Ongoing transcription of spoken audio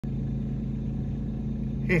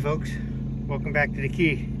Hey folks, welcome back to the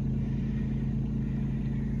Key.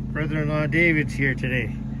 Brother-in-law David's here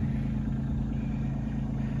today.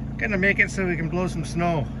 Gonna make it so we can blow some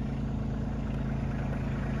snow.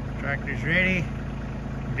 Tractor's ready,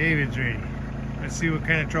 David's ready. Let's see what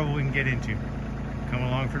kind of trouble we can get into. Come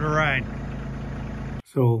along for the ride.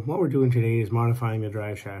 So what we're doing today is modifying the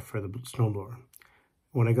drive shaft for the snowblower.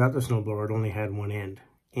 When I got the snowblower, it only had one end,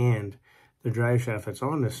 and the drive shaft that's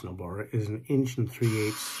on this snowblower is an 1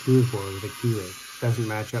 3/8 smoothbore with a key rig. Doesn't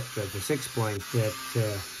match up to the 6-point that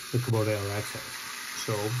the Kubota LX has.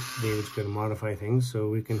 So David's going to modify things so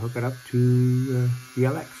we can hook it up to the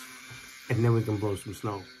LX, and then we can blow some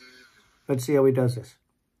snow. Let's see how he does this.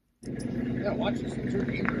 Yeah, watch this. Things are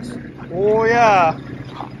dangerous. Oh yeah.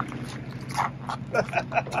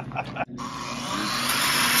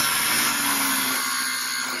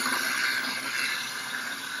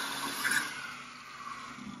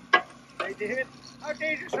 Hey David, how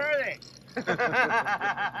dangerous are they?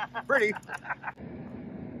 Pretty.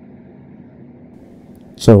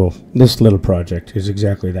 So this little project is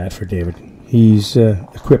exactly that for David. He's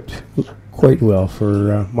equipped quite well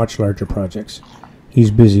for much larger projects.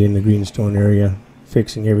 He's busy in the Greenstone area,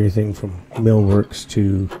 fixing everything from millworks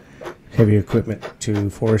to heavy equipment to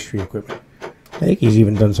forestry equipment. I think he's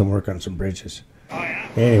even done some work on some bridges. Oh yeah.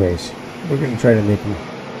 Anyways, we're going to try to make him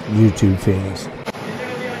YouTube famous.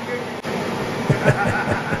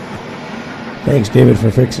 Thanks, David,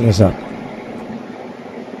 for fixing us up.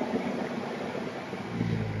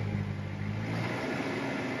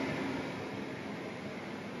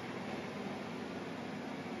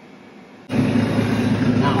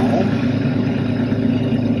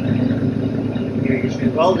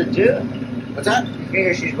 She's welded too? What's that? You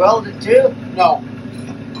figure she's welded too? No.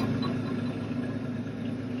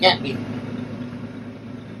 Can't be.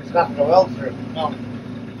 There's nothing to weld through. No.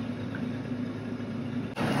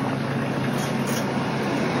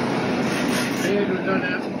 David was done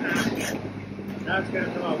that. Now it's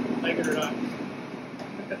gonna come out, like it or not.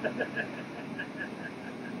 It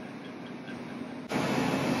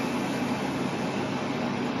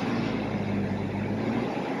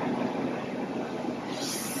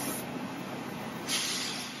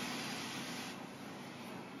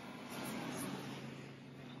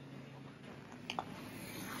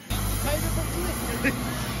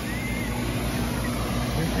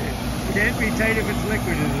can't be tight if it's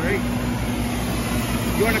liquid, is it right?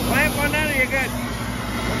 You want to clamp on that or you good?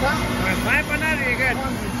 What's that? You want to clamp on that or you good?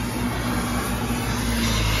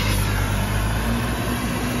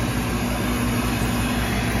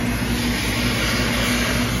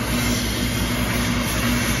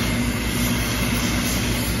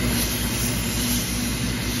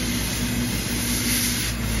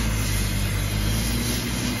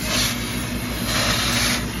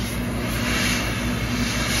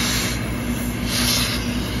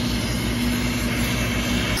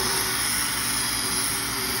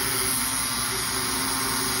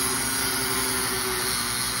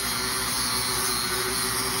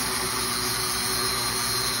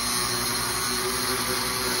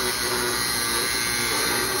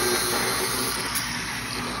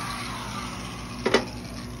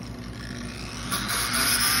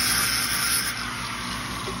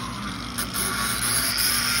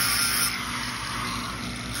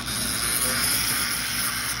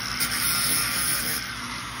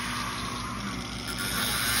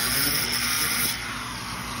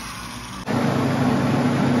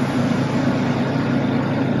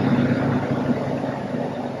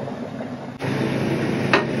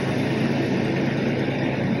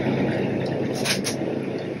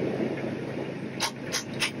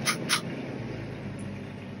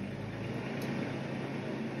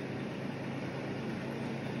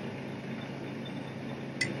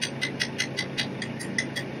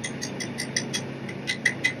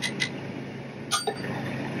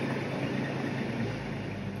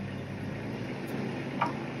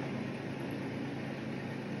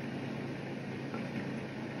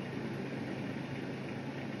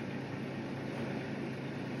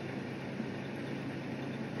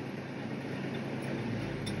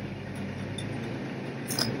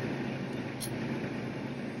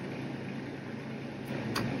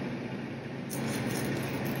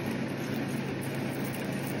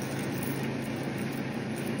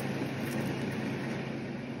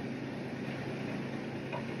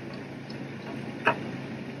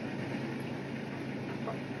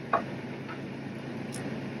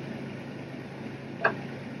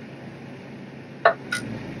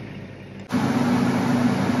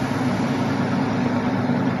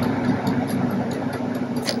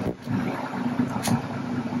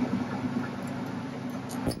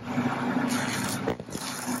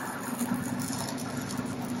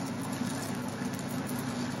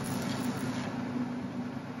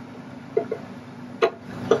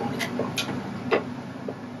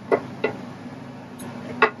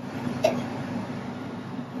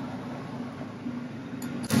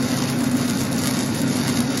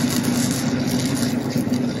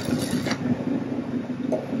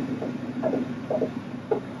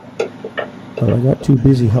 got too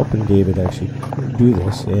busy helping David actually do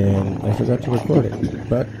this, and I forgot to record it.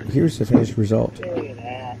 But here's the finished result. Look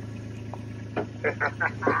at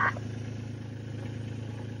that.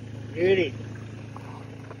 Beauty.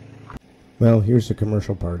 Well, here's the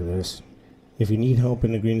commercial part of this. If you need help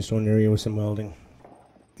in the Greenstone area with some welding,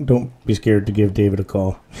 don't be scared to give David a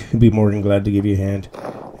call. He'll be more than glad to give you a hand.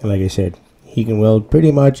 And like I said, he can weld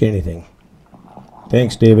pretty much anything.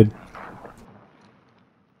 Thanks, David.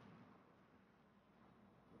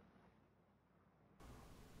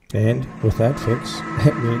 And with that fix,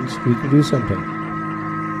 that means we can do something.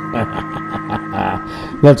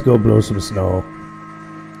 Let's go blow some snow.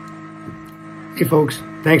 Hey folks,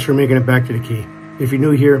 thanks for making it back to the key. If you're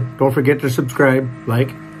new here, don't forget to subscribe, like,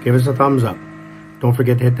 give us a thumbs up. Don't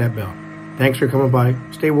forget to hit that bell. Thanks for coming by.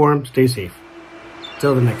 Stay warm, stay safe.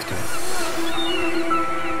 Till the next time.